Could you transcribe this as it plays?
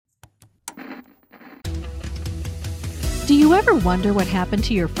Do you ever wonder what happened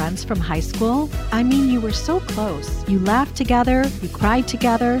to your friends from high school? I mean, you were so close. You laughed together, you cried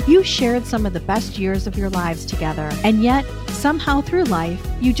together, you shared some of the best years of your lives together. And yet, somehow through life,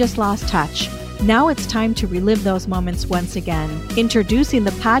 you just lost touch. Now it's time to relive those moments once again. Introducing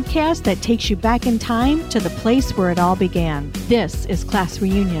the podcast that takes you back in time to the place where it all began. This is Class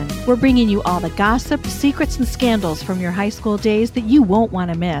Reunion. We're bringing you all the gossip, secrets, and scandals from your high school days that you won't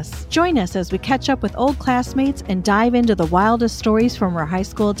want to miss. Join us as we catch up with old classmates and dive into the wildest stories from our high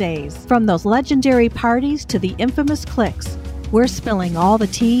school days. From those legendary parties to the infamous cliques, we're spilling all the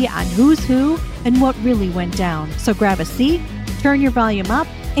tea on who's who and what really went down. So grab a seat, turn your volume up,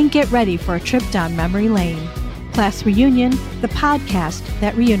 and get ready for a trip down memory lane. Class Reunion, the podcast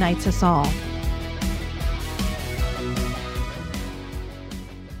that reunites us all.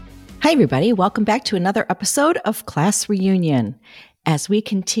 Hi, everybody. Welcome back to another episode of Class Reunion as we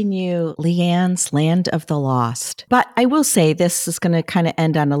continue Leanne's Land of the Lost. But I will say this is going to kind of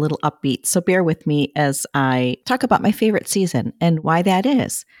end on a little upbeat, so bear with me as I talk about my favorite season and why that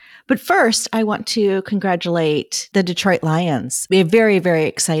is. But first, I want to congratulate the Detroit Lions. We're very, very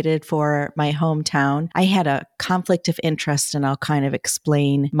excited for my hometown. I had a conflict of interest, and I'll kind of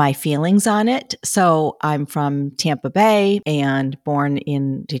explain my feelings on it. So I'm from Tampa Bay and born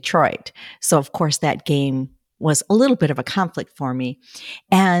in Detroit. So of course, that game was a little bit of a conflict for me.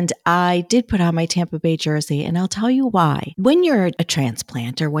 And I did put on my Tampa Bay jersey, and I'll tell you why. When you're a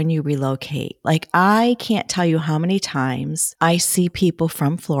transplant or when you relocate, like I can't tell you how many times I see people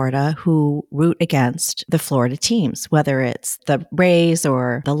from Florida who root against the Florida teams, whether it's the Rays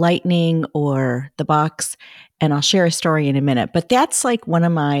or the Lightning or the Bucks. And I'll share a story in a minute, but that's like one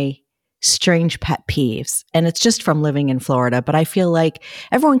of my strange pet peeves. And it's just from living in Florida. But I feel like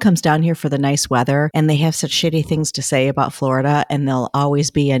everyone comes down here for the nice weather and they have such shitty things to say about Florida, and they'll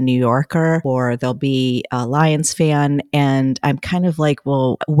always be a New Yorker or they'll be a Lions fan. And I'm kind of like,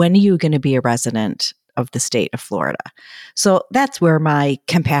 well, when are you going to be a resident of the state of Florida? So that's where my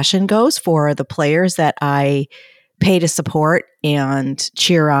compassion goes for the players that I pay to support and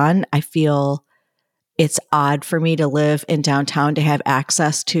cheer on. I feel it's odd for me to live in downtown to have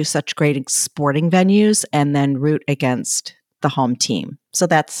access to such great sporting venues and then root against the home team. So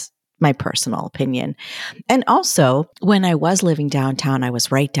that's my personal opinion. And also, when I was living downtown, I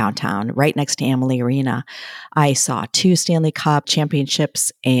was right downtown, right next to Amalie Arena. I saw 2 Stanley Cup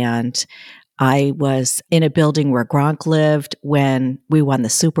championships, and I was in a building where Gronk lived when we won the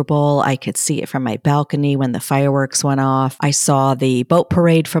Super Bowl. I could see it from my balcony when the fireworks went off. I saw the boat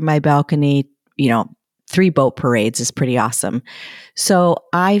parade from my balcony. 3 boat parades is pretty awesome. So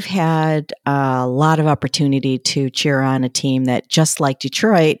I've had a lot of opportunity to cheer on a team that, just like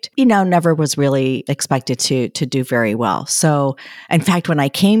Detroit, never was really expected to do very well. So in fact, when I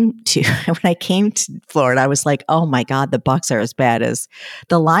came to Florida, I was like, oh my God, the Bucks are as bad as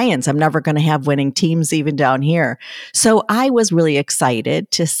the Lions. I'm never going to have winning teams even down here. So I was really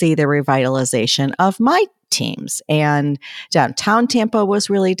excited to see the revitalization of my teams. And downtown Tampa was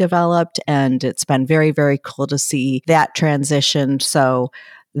really developed, and it's been very, very cool to see that transition. So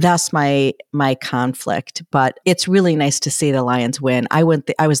that's my conflict, but it's really nice to see the Lions win. I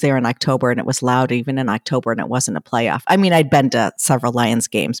was there in October, and it was loud even in October, and it wasn't a playoff. I mean, I'd been to several Lions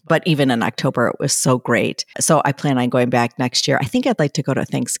games, but even in October, it was so great. So I plan on going back next year. I think I'd like to go to a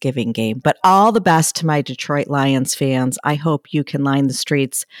Thanksgiving game, but all the best to my Detroit Lions fans. I hope you can line the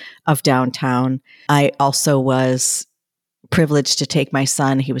streets of downtown. I also was privileged to take my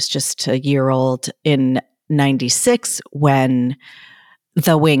son. He was just a year old in '96 when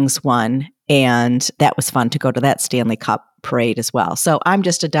the Wings won, and that was fun to go to that Stanley Cup parade as well. So I'm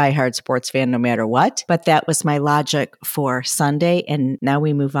just a diehard sports fan no matter what, but that was my logic for Sunday. And now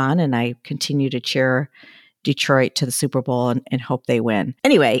we move on, and I continue to cheer Detroit to the Super Bowl and hope they win.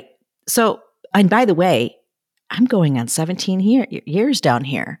 Anyway, and by the way, I'm going on 17 years down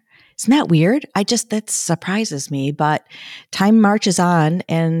here. Isn't that weird? That surprises me, but time marches on,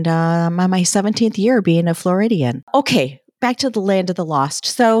 and I'm on my 17th year being a Floridian. Okay. Back to the Land of the Lost.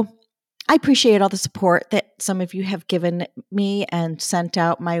 So I appreciate all the support that some of you have given me and sent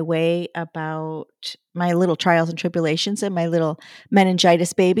out my way about my little trials and tribulations and my little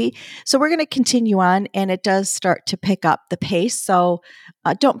meningitis baby. So we're going to continue on, and it does start to pick up the pace. So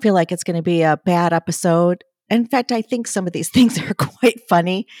don't feel like it's going to be a bad episode. In fact, I think some of these things are quite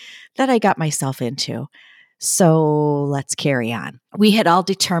funny that I got myself into. So let's carry on. We had all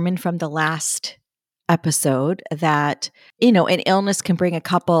determined from the last episode that, an illness can bring a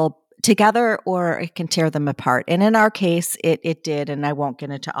couple together or it can tear them apart. And in our case, it did. And I won't get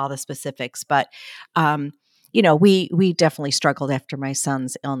into all the specifics, but we definitely struggled after my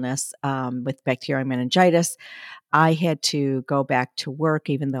son's illness with bacterial meningitis. I had to go back to work,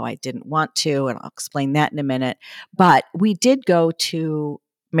 even though I didn't want to, and I'll explain that in a minute. But we did go to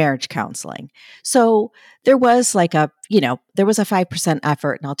marriage counseling. So there was there was a 5%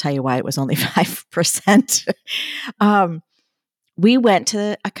 effort, and I'll tell you why it was only 5%. We went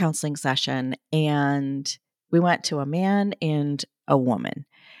to a counseling session, and we went to a man and a woman.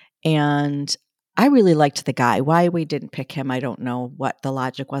 And I really liked the guy. Why we didn't pick him, I don't know what the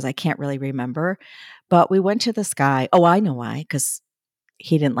logic was. I can't really remember. But we went to this guy. Oh, I know why, because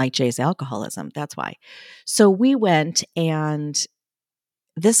he didn't like Jay's alcoholism. That's why. So we went, and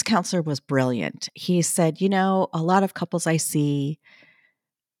this counselor was brilliant. He said, a lot of couples I see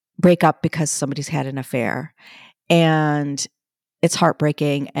break up because somebody's had an affair. And it's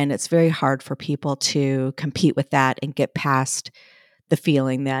heartbreaking, and it's very hard for people to compete with that and get past the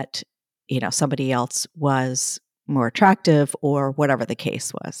feeling that, somebody else was more attractive or whatever the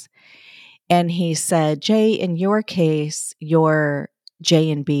case was. And he said, Jay, in your case, your J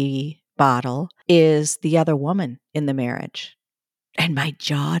and B bottle is the other woman in the marriage. And my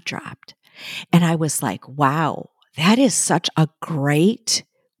jaw dropped. And I was like, wow, that is such a great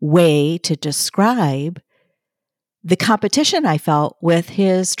way to describe the competition I felt with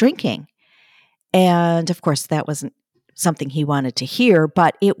his drinking. And of course, that wasn't something he wanted to hear,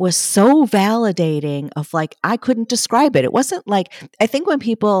 but it was so validating of like, I couldn't describe it. It wasn't like, I think when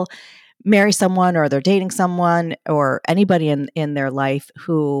people marry someone or they're dating someone or anybody in their life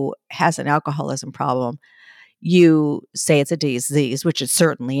who has an alcoholism problem, you say it's a disease, which it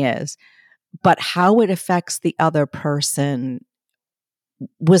certainly is, but how it affects the other person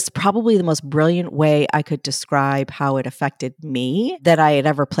was probably the most brilliant way I could describe how it affected me that I had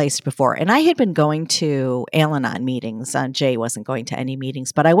ever placed before. And I had been going to Al-Anon meetings. Jay wasn't going to any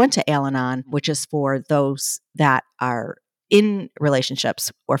meetings, but I went to Al-Anon, which is for those that are in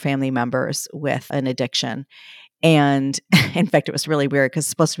relationships or family members with an addiction. And in fact, it was really weird because it's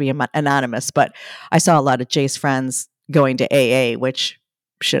supposed to be anonymous, but I saw a lot of Jay's friends going to AA, which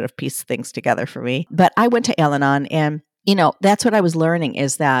should have pieced things together for me. But I went to Al-Anon, and that's what I was learning,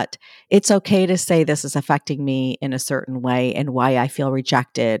 is that it's okay to say this is affecting me in a certain way and why I feel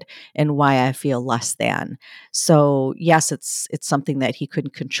rejected and why I feel less than. So yes, it's something that he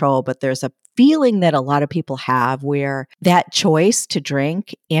couldn't control, but there's a feeling that a lot of people have where that choice to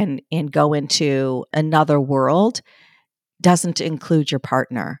drink and go into another world doesn't include your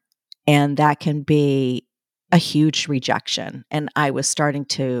partner. And that can be a huge rejection. And I was starting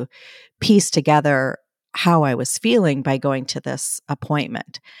to piece together how I was feeling by going to this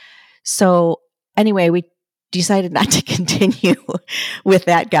appointment. So anyway, we decided not to continue with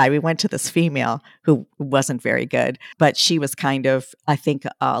that guy. We went to this female who wasn't very good, but she was kind of, I think,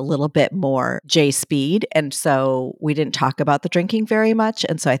 a little bit more J speed. And so we didn't talk about the drinking very much.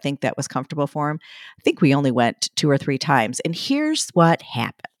 And so I think that was comfortable for him. I think we only went 2 or 3 times. And here's what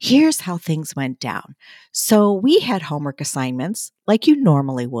happened. Here's how things went down. So we had homework assignments like you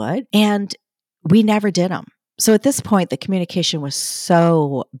normally would, and we never did them. So at this point, the communication was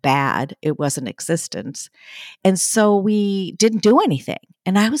so bad, it wasn't existence. And so we didn't do anything.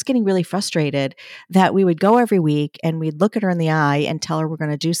 And I was getting really frustrated that we would go every week and we'd look at her in the eye and tell her we're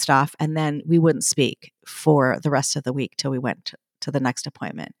going to do stuff. And then we wouldn't speak for the rest of the week till we went to the next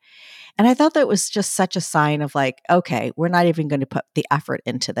appointment. And I thought that was just such a sign of like, okay, we're not even going to put the effort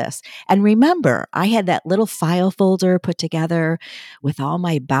into this. And remember, I had that little file folder put together with all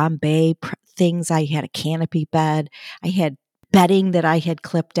my Bombay things. I had a canopy bed. I had bedding that I had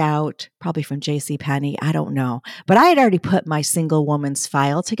clipped out, probably from JCPenney. I don't know. But I had already put my single woman's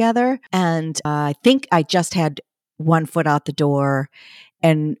file together. And I think I just had one foot out the door.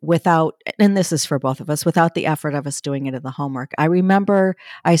 And this is for both of us, without the effort of us doing it in the homework. I remember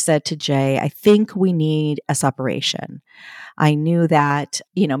I said to Jay, I think we need a separation. I knew that,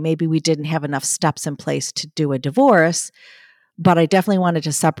 maybe we didn't have enough steps in place to do a divorce, but I definitely wanted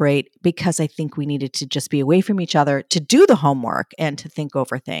to separate because I think we needed to just be away from each other to do the homework and to think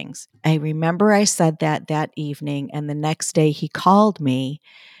over things. I remember I said that evening, and the next day he called me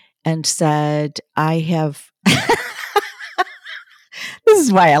and said, I have... This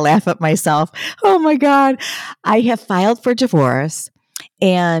is why I laugh at myself. Oh my God. I have filed for divorce.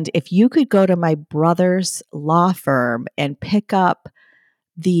 And if you could go to my brother's law firm and pick up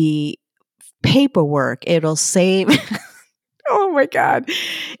the paperwork, it'll save, oh my God,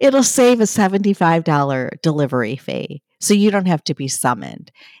 it'll save a $75 delivery fee. So you don't have to be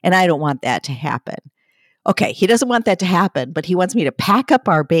summoned. And I don't want that to happen. Okay, he doesn't want that to happen, but he wants me to pack up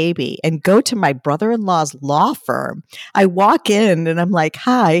our baby and go to my brother-in-law's law firm. I walk in and I'm like,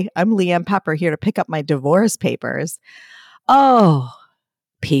 "Hi, I'm Leanne Pepper here to pick up my divorce papers." Oh,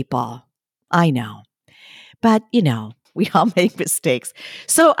 people. I know. But, we all make mistakes.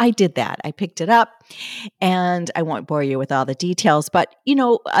 So I did that. I picked it up, and I won't bore you with all the details. But,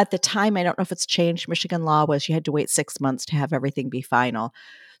 at the time, I don't know if it's changed. Michigan law was you had to wait 6 months to have everything be final.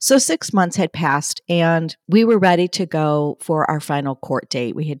 So 6 months had passed, and we were ready to go for our final court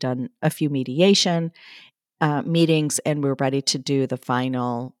date. We had done a few mediation meetings, and we were ready to do the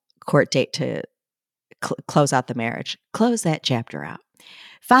final court date to close out the marriage, close that chapter out.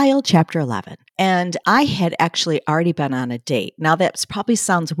 File chapter 11. And I had actually already been on a date. Now, that probably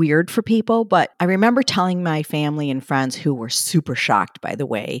sounds weird for people, but I remember telling my family and friends, who were super shocked, by the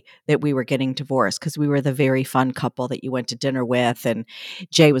way, that we were getting divorced, because we were the very fun couple that you went to dinner with. And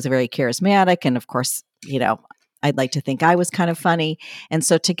Jay was very charismatic. And of course, I'd like to think I was kind of funny. And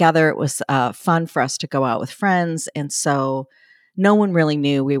so together it was fun for us to go out with friends. And so no one really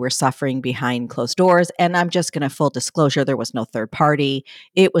knew we were suffering behind closed doors. And I'm just going to full disclosure, there was no third party.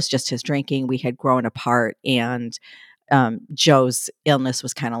 It was just his drinking. We had grown apart, and Joe's illness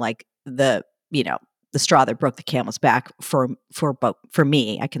was kind of like the straw that broke the camel's back for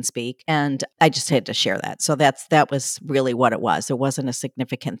me. I can speak, and I just had to share that. So that was really what it was. It wasn't a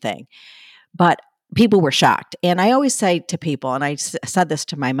significant thing, but people were shocked. And I always say to people, and I said this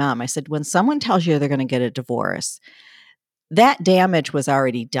to my mom, I said, when someone tells you they're going to get a divorce, that damage was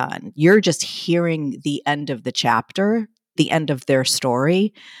already done. You're just hearing the end of the chapter, the end of their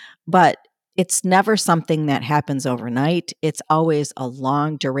story, but it's never something that happens overnight. It's always a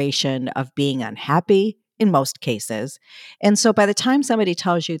long duration of being unhappy in most cases. And so by the time somebody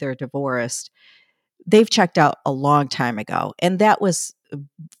tells you they're divorced, they've checked out a long time ago. And that was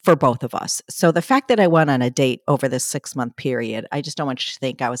for both of us. So the fact that I went on a date over this 6-month period, I just don't want you to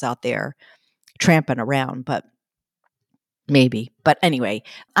think I was out there tramping around, but maybe. But anyway,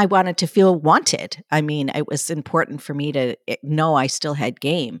 I wanted to feel wanted. I mean, it was important for me to know I still had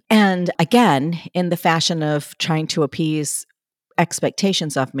game. And again, in the fashion of trying to appease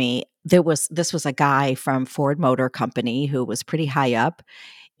expectations of me, this was a guy from Ford Motor Company who was pretty high up.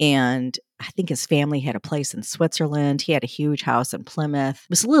 And I think his family had a place in Switzerland. He had a huge house in Plymouth. It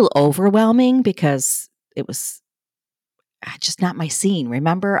was a little overwhelming because it was just not my scene.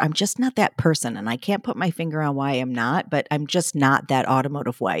 Remember, I'm just not that person, and I can't put my finger on why I'm not, but I'm just not that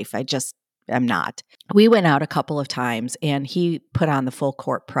automotive wife. I'm not. We went out a couple of times, and he put on the full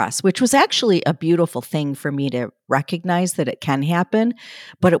court press, which was actually a beautiful thing for me to recognize that it can happen,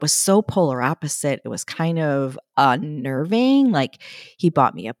 but it was so polar opposite. It was kind of unnerving. Like, he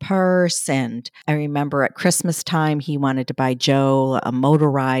bought me a purse, and I remember at Christmas time, he wanted to buy Joe a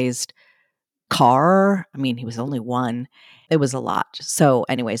motorized car. I mean, he was only one. It was a lot. So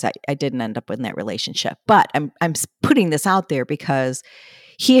anyways, I didn't end up in that relationship, but I'm putting this out there because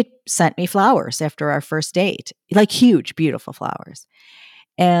he had sent me flowers after our first date, like huge, beautiful flowers.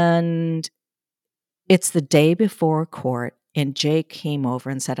 And it's the day before court, and Jake came over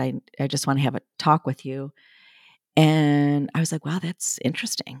and said, I just want to have a talk with you. And I was like, wow, that's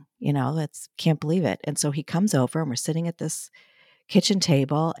interesting. Can't believe it. And so he comes over, and we're sitting at this kitchen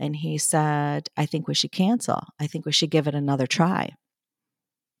table, and he said, I think we should cancel. I think we should give it another try.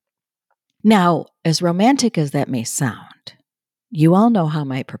 Now, as romantic as that may sound, you all know how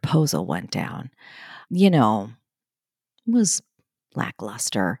my proposal went down. It was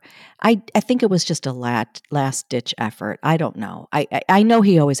lackluster. I think it was just a last ditch effort. I don't know. I know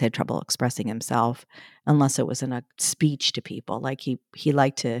he always had trouble expressing himself unless it was in a speech to people. Like he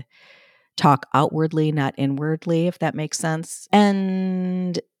liked to talk outwardly, not inwardly, if that makes sense.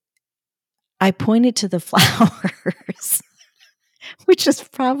 And I pointed to the flowers, which is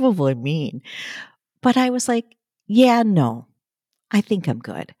probably mean, but I was like, yeah, no, I think I'm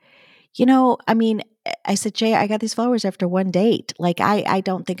good. I mean, I said, Jay, I got these flowers after one date. Like, I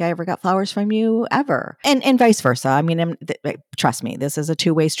don't think I ever got flowers from you ever. And vice versa. I mean, trust me, this is a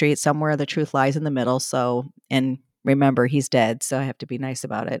two-way street. Somewhere the truth lies in the middle. So, and remember, he's dead. So I have to be nice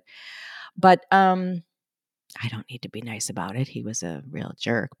about it. But I don't need to be nice about it. He was a real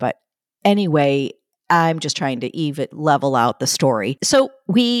jerk. But anyway, I'm just trying to level out the story. So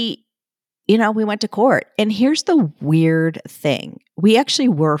we went to court. And here's the weird thing. We actually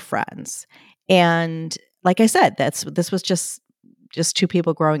were friends. And like I said, this was just two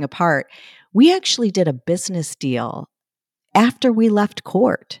people growing apart. We actually did a business deal after we left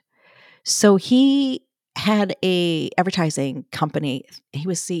court. So he had a advertising company. He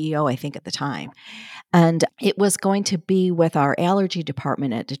was CEO, I think, at the time. And it was going to be with our allergy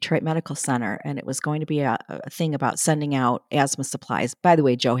department at Detroit Medical Center. And it was going to be a thing about sending out asthma supplies. By the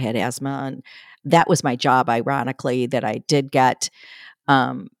way, Joe had asthma, and that was my job, ironically, that I did get.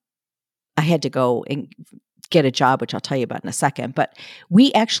 Um, I had to go and get a job, which I'll tell you about in a second. But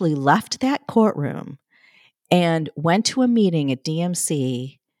we actually left that courtroom and went to a meeting at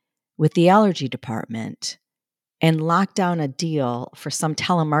DMC with the allergy department and locked down a deal for some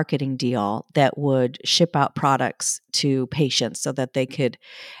telemarketing deal that would ship out products to patients so that they could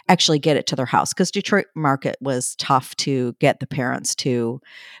actually get it to their house. Because Detroit market was tough to get the parents to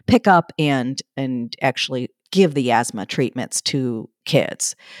pick up and actually give the asthma treatments to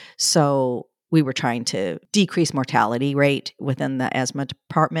kids. So we were trying to decrease mortality rate within the asthma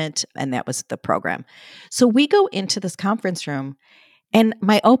department, and that was the program. So we go into this conference room, and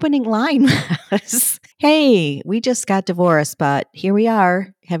my opening line was, "Hey, we just got divorced, but here we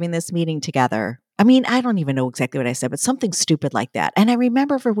are having this meeting together." I mean, I don't even know exactly what I said, but something stupid like that. And I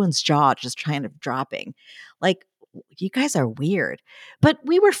remember everyone's jaw just kind of dropping. Like, you guys are weird. But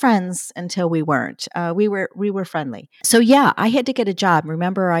we were friends until we weren't. We were friendly. So yeah, I had to get a job.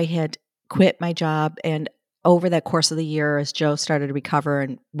 Remember, I had quit my job, and over that course of the year, as Joe started to recover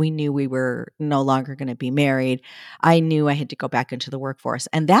and we knew we were no longer going to be married, I knew I had to go back into the workforce.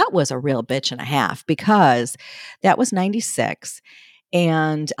 And that was a real bitch and a half, because that was 96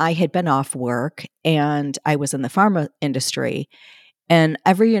 and I had been off work and I was in the pharma industry. And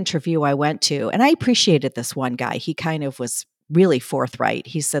every interview I went to, and I appreciated this one guy, he kind of was really forthright.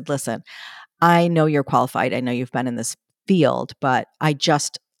 He said, "Listen, I know you're qualified. I know you've been in this field, but I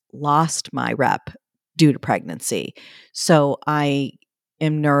just lost my rep due to pregnancy. So I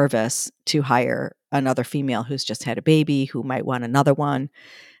am nervous to hire another female who's just had a baby, who might want another one."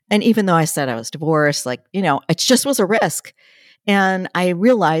 And even though I said I was divorced, like, it just was a risk. And I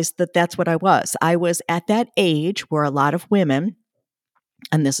realized that that's what I was. I was at that age where a lot of women,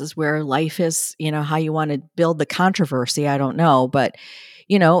 and this is where life is, how you want to build the controversy, I don't know, but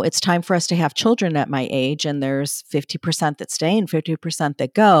it's time for us to have children at my age, and there's 50% that stay and 50%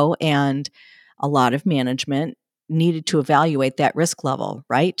 that go. And a lot of management needed to evaluate that risk level,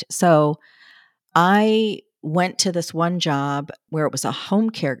 right? So I went to this one job where it was a home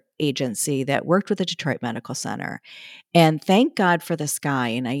care agency that worked with the Detroit Medical Center. And thank God for this guy.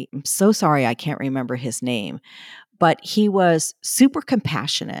 And I'm so sorry I can't remember his name, but he was super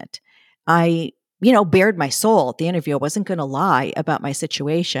compassionate. I, bared my soul at the interview. I wasn't going to lie about my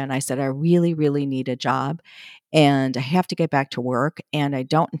situation. I said, I really, really need a job and I have to get back to work. And I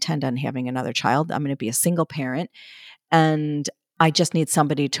don't intend on having another child. I'm going to be a single parent. And I just need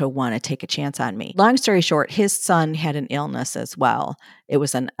somebody to want to take a chance on me. Long story short, his son had an illness as well. It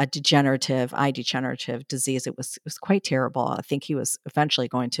was a eye degenerative disease. It was quite terrible. I think he was eventually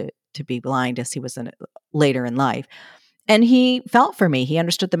going to be blind as he was later in life. And he felt for me. He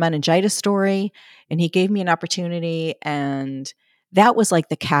understood the meningitis story, and he gave me an opportunity. And that was like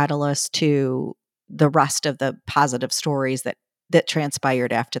the catalyst to the rest of the positive stories that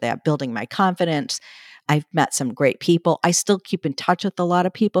transpired after that, building my confidence. I've met some great people. I still keep in touch with a lot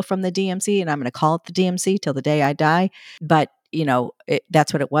of people from the DMC, and I'm going to call it the DMC till the day I die. But,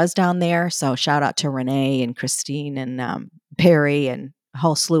 that's what it was down there. So shout out to Renee and Christine and Perry and a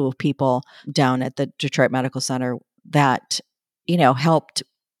whole slew of people down at the Detroit Medical Center that, helped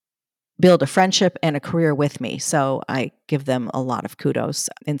build a friendship and a career with me. So I give them a lot of kudos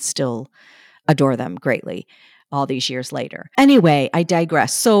and still adore them greatly all these years later. Anyway, I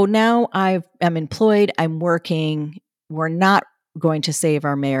digress. So now I'm employed, I'm working. We're not going to save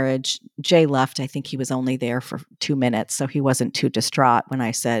our marriage. Jay left. I think he was only there for 2 minutes, so he wasn't too distraught when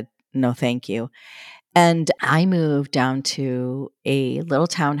I said, no, thank you. And I moved down to a little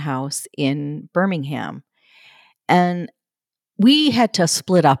townhouse in Birmingham. And we had to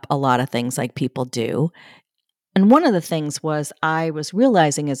split up a lot of things like people do. And one of the things was I was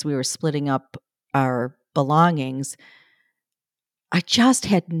realizing as we were splitting up our belongings, I just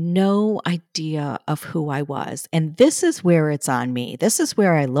had no idea of who I was. And this is where it's on me. This is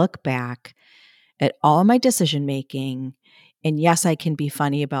where I look back at all my decision making. And yes, I can be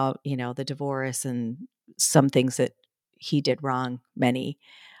funny about, the divorce and some things that he did wrong, many.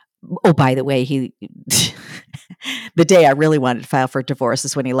 Oh, by the way, the day I really wanted to file for divorce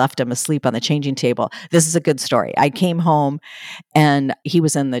is when he left him asleep on the changing table. This is a good story. I came home and he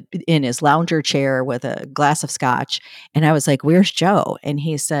was in his lounger chair with a glass of scotch. And I was like, "Where's Joe?" And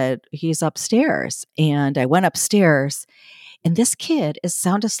he said, "He's upstairs." And I went upstairs, and this kid is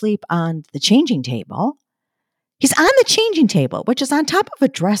sound asleep on the changing table. He's on the changing table, which is on top of a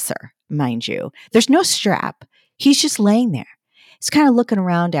dresser, mind you. There's no strap. He's just laying there. He's kind of looking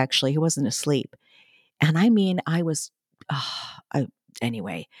around, actually. He wasn't asleep. And I mean, I was, I,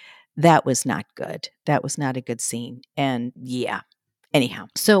 anyway, that was not good. That was not a good scene. And yeah, anyhow.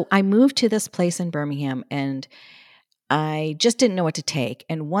 So I moved to this place in Birmingham and I just didn't know what to take.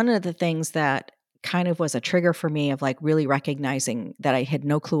 And one of the things that kind of was a trigger for me of like really recognizing that I had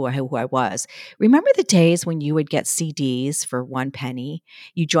no clue who I was. Remember the days when you would get CDs for 1 penny?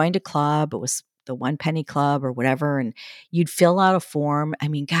 You joined a club, it was the 1 penny club or whatever, and you'd fill out a form. I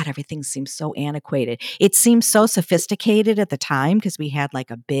mean, God, everything seems so antiquated. It seemed so sophisticated at the time because we had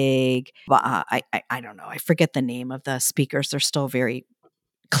like a big, I don't know, I forget the name of the speakers. They're still very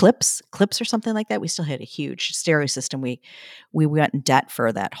clips or something like that. We still had a huge stereo system. We went in debt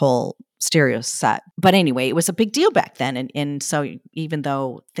for that whole stereo set. But anyway, it was a big deal back then. And so even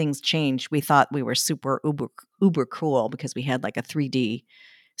though things changed, we thought we were super uber cool because we had like a 3D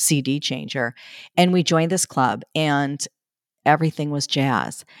CD changer. And we joined this club and everything was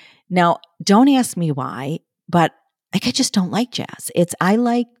jazz. Now, don't ask me why, but like I just don't like jazz. I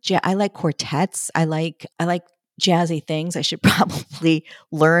like quartets. I like jazzy things. I should probably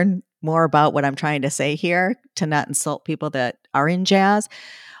learn more about what I'm trying to say here to not insult people that are in jazz.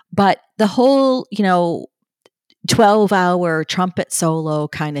 But the whole, 12-hour trumpet solo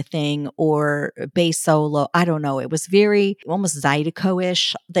kind of thing or bass solo, I don't know. It was very almost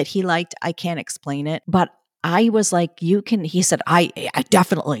Zydeco-ish that he liked. I can't explain it. But I was like, he said, I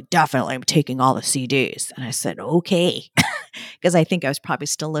definitely am taking all the CDs. And I said, okay. Because I think I was probably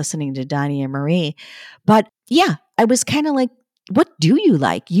still listening to Donnie and Marie. But yeah, I was kind of like, what do you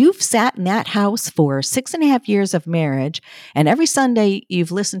like? You've sat in that house for 6.5 years of marriage, and every Sunday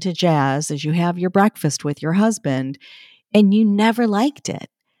you've listened to jazz as you have your breakfast with your husband, and you never liked it.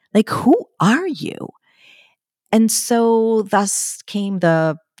 Like, who are you? And so thus came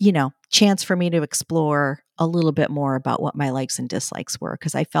the, chance for me to explore a little bit more about what my likes and dislikes were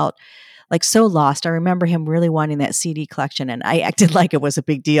because I felt like so lost. I remember him really wanting that CD collection and I acted like it was a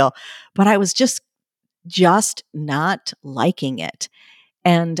big deal, but I was just not liking it.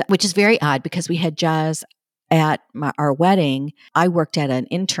 And which is very odd because we had jazz at our wedding. I worked at an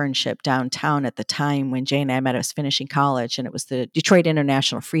internship downtown at the time when Jay and I met. I was finishing college, and it was the Detroit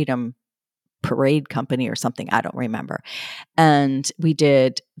International Freedom Parade Company or something. I don't remember. And we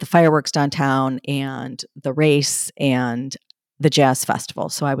did the fireworks downtown and the race and the jazz festival.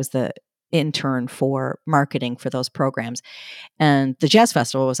 So I was the intern for marketing for those programs. And the jazz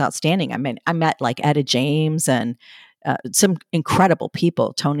festival was outstanding. I mean, I met like Etta James and some incredible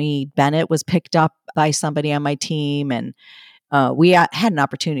people. Tony Bennett was picked up by somebody on my team, and we had an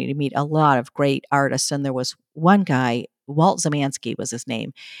opportunity to meet a lot of great artists. And there was one guy, Walt Zemansky was his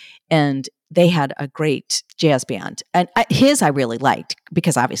name, and they had a great jazz band. And I really liked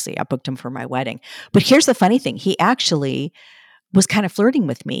because obviously I booked him for my wedding. But here's the funny thing: he actually was kind of flirting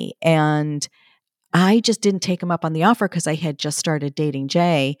with me, and I just didn't take him up on the offer because I had just started dating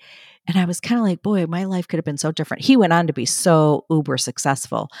Jay. And I was kind of like, boy, my life could have been so different. He went on to be so uber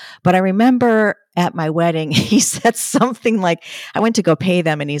successful. But I remember at my wedding, he said something like, I went to go pay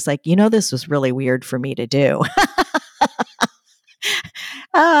them. And he's like, this was really weird for me to do.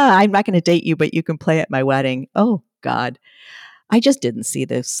 I'm not going to date you, but you can play at my wedding. Oh, God. I just didn't see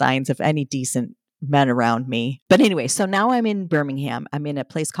the signs of any decent men around me. But anyway, so now I'm in Birmingham. I'm in a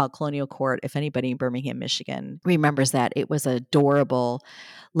place called Colonial Court. If anybody in Birmingham, Michigan remembers that, it was an adorable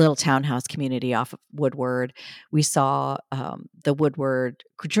little townhouse community off of Woodward. We saw the Woodward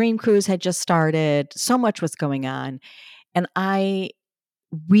Dream Cruise had just started. So much was going on. And I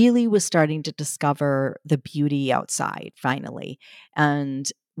really was starting to discover the beauty outside finally.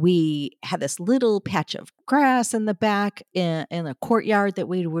 And we had this little patch of grass in the back in a courtyard that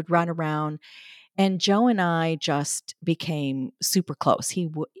we would run around. And Joe and I just became super close.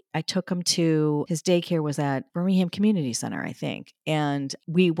 I took him to his daycare was at Birmingham Community Center, I think. And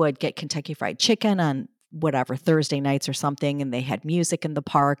we would get Kentucky Fried Chicken on whatever Thursday nights or something, and they had music in the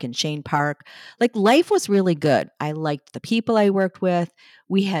park in Shane Park. Like life was really good. I liked the people I worked with.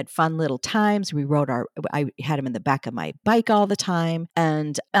 We had fun little times. I had him in the back of my bike all the time,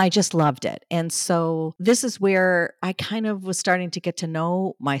 and I just loved it. And so this is where I kind of was starting to get to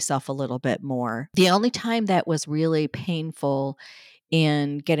know myself a little bit more. The only time that was really painful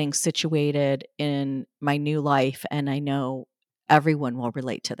in getting situated in my new life, and I know everyone will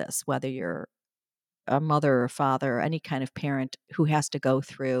relate to this, whether you're a mother or father, any kind of parent who has to go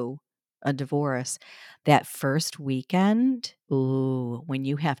through a divorce, that first weekend, ooh, when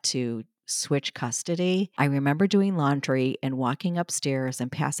you have to switch custody. I remember doing laundry and walking upstairs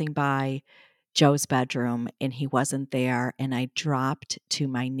and passing by Joe's bedroom and he wasn't there. And I dropped to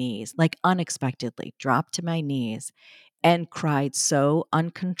my knees, like unexpectedly, dropped to my knees and cried so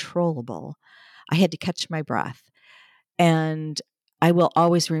uncontrollable. I had to catch my breath. And I will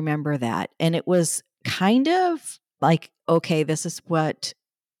always remember that. And it was kind of like, okay, this is what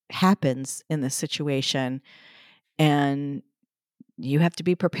happens in this situation. And you have to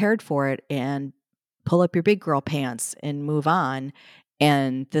be prepared for it and pull up your big girl pants and move on.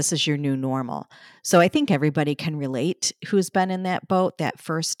 And this is your new normal. So I think everybody can relate who's been in that boat that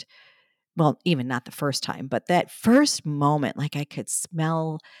first, well, even not the first time, but that first moment, like I could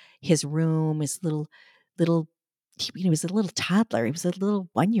smell his room, his little, he was a little toddler. He was a little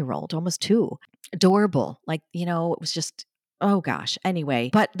 1-year-old, almost 2. Adorable. Like, it was just, oh gosh.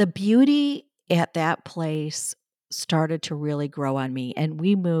 Anyway, but the beauty at that place started to really grow on me. And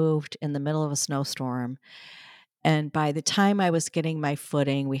we moved in the middle of a snowstorm. And by the time I was getting my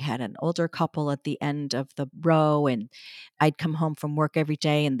footing, we had an older couple at the end of the row. And I'd come home from work every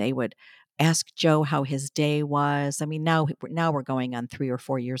day and they would ask Joe how his day was. I mean, now we're going on 3 or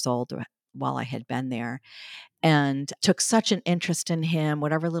 4 years old while I had been there, and took such an interest in him,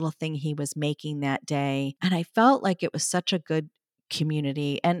 whatever little thing he was making that day. And I felt like it was such a good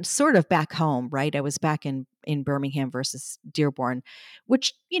community and sort of back home, right? I was back in Birmingham versus Dearborn,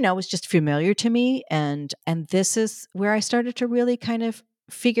 which, was just familiar to me. And this is where I started to really kind of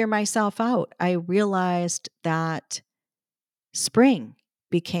figure myself out. I realized that spring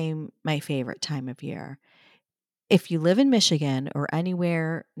became my favorite time of year. If you live in Michigan or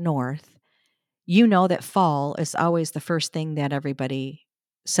anywhere north, you know that fall is always the first thing that everybody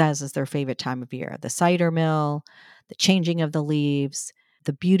says is their favorite time of year. The cider mill, the changing of the leaves,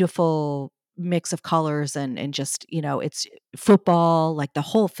 the beautiful mix of colors and just, it's football, like the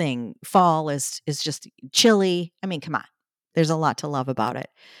whole thing. Fall is just chilly. I mean, come on. There's a lot to love about it.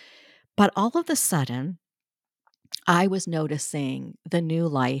 But all of a sudden, I was noticing the new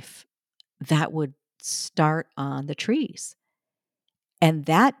life that would start on the trees. And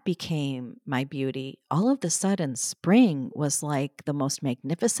that became my beauty. All of a sudden, spring was like the most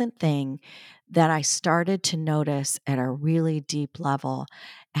magnificent thing that I started to notice at a really deep level.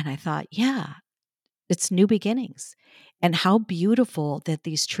 And I thought, yeah, it's new beginnings. And how beautiful that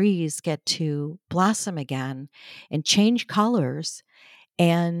these trees get to blossom again and change colors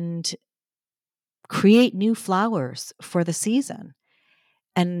and create new flowers for the season.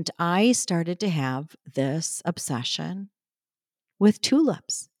 And I started to have this obsession with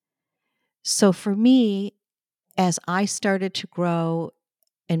tulips. So for me, as I started to grow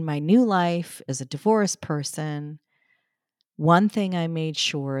in my new life as a divorced person, one thing I made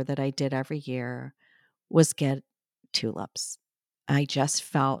sure that I did every year was get tulips. I just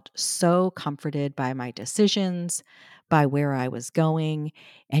felt so comforted by my decisions, by where I was going.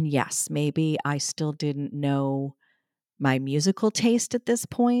 And yes, maybe I still didn't know my musical taste at this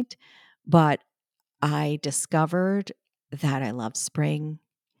point, but I discovered that I love spring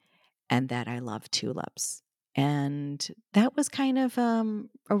and that I love tulips. And that was kind of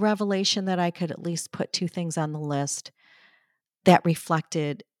a revelation that I could at least put 2 things on the list that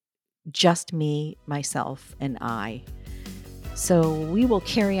reflected just me, myself, and I. So we will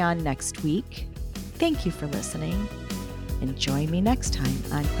carry on next week. Thank you for listening, and join me next time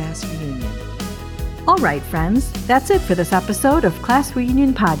on Class Reunion. All right, friends, that's it for this episode of Class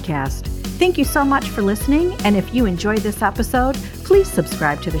Reunion Podcast. Thank you so much for listening, and if you enjoyed this episode, please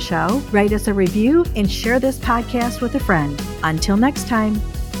subscribe to the show, write us a review, and share this podcast with a friend. Until next time.